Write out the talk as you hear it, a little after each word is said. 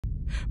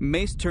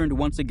Mace turned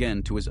once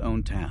again to his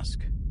own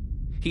task.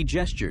 He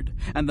gestured,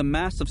 and the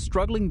mass of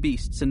struggling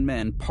beasts and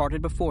men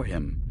parted before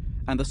him,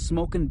 and the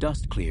smoke and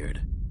dust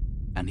cleared,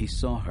 and he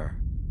saw her.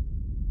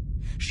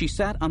 She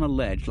sat on a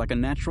ledge like a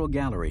natural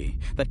gallery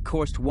that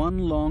coursed one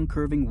long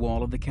curving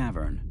wall of the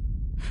cavern.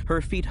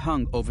 Her feet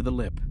hung over the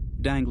lip,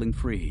 dangling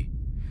free,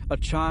 a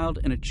child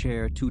in a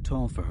chair too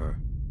tall for her.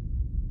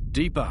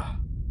 "Depa!"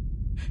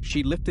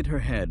 She lifted her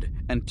head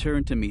and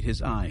turned to meet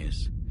his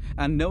eyes,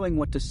 and knowing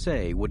what to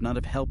say would not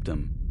have helped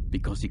him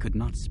because he could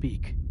not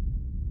speak.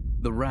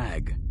 The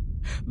rag,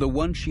 the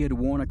one she had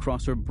worn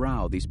across her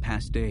brow these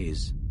past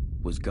days,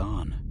 was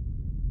gone.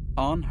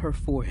 On her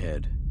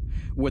forehead,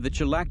 where the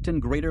Chilactan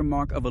greater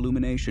mark of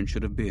illumination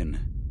should have been,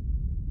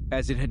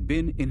 as it had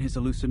been in his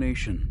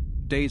hallucination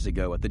days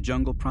ago at the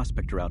jungle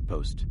prospector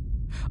outpost,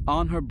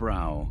 on her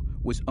brow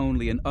was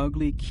only an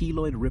ugly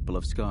keloid ripple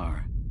of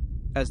scar,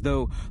 as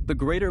though the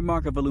greater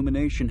mark of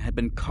illumination had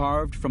been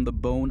carved from the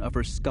bone of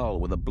her skull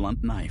with a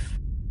blunt knife.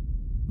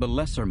 The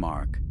lesser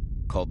mark,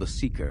 called the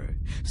Seeker,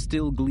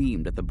 still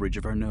gleamed at the bridge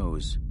of her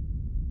nose.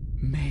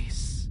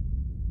 Mace.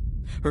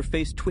 Her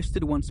face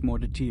twisted once more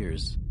to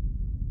tears.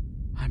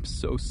 "I'm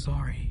so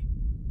sorry."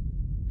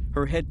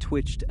 Her head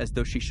twitched as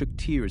though she shook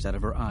tears out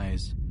of her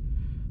eyes.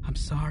 "I'm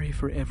sorry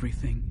for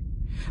everything.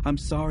 I'm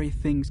sorry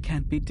things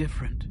can't be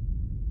different.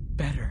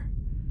 Better.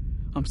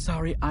 I'm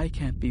sorry I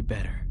can't be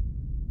better."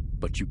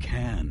 "But you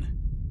can."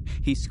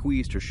 He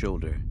squeezed her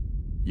shoulder.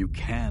 "You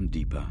can,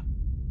 Depa.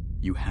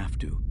 You have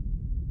to."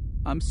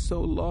 "I'm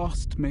so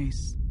lost,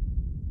 Mace."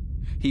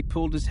 He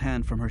pulled his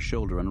hand from her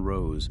shoulder and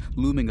rose,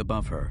 looming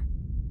above her.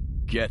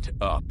 "Get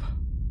up."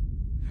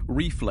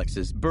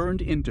 Reflexes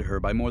burned into her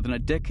by more than a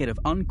decade of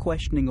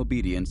unquestioning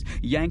obedience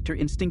yanked her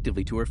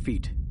instinctively to her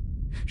feet.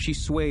 She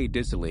swayed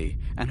dizzily,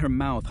 and her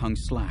mouth hung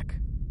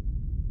slack.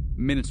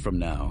 Minutes from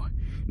now,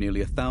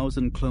 nearly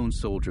 1,000 clone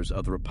soldiers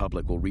of the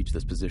Republic will reach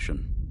this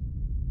position.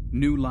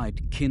 New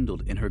light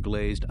kindled in her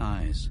glazed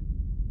eyes.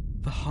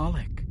 "The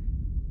Holic.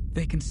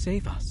 They can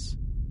save us."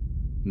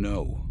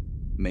 "No,"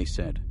 May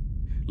said.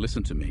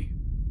 "Listen to me.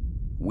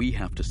 We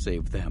have to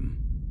save them.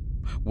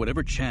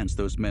 Whatever chance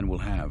those men will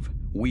have,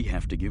 we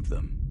have to give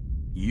them.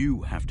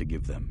 You have to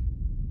give them."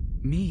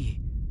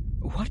 "Me?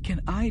 What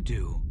can I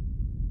do?"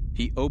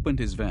 He opened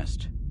his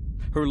vest.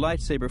 Her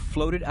lightsaber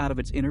floated out of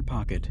its inner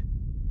pocket.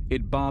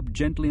 It bobbed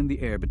gently in the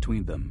air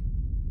between them.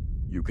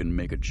 "You can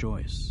make a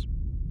choice."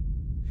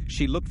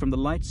 She looked from the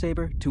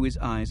lightsaber to his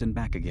eyes and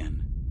back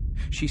again.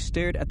 She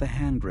stared at the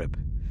hand grip,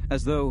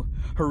 as though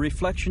her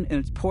reflection in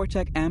its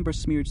Portec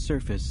amber-smeared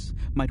surface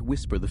might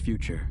whisper the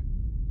future.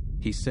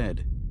 He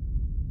said,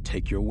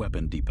 "Take your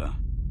weapon, Depa.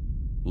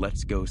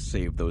 Let's go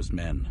save those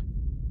men."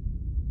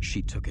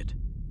 She took it.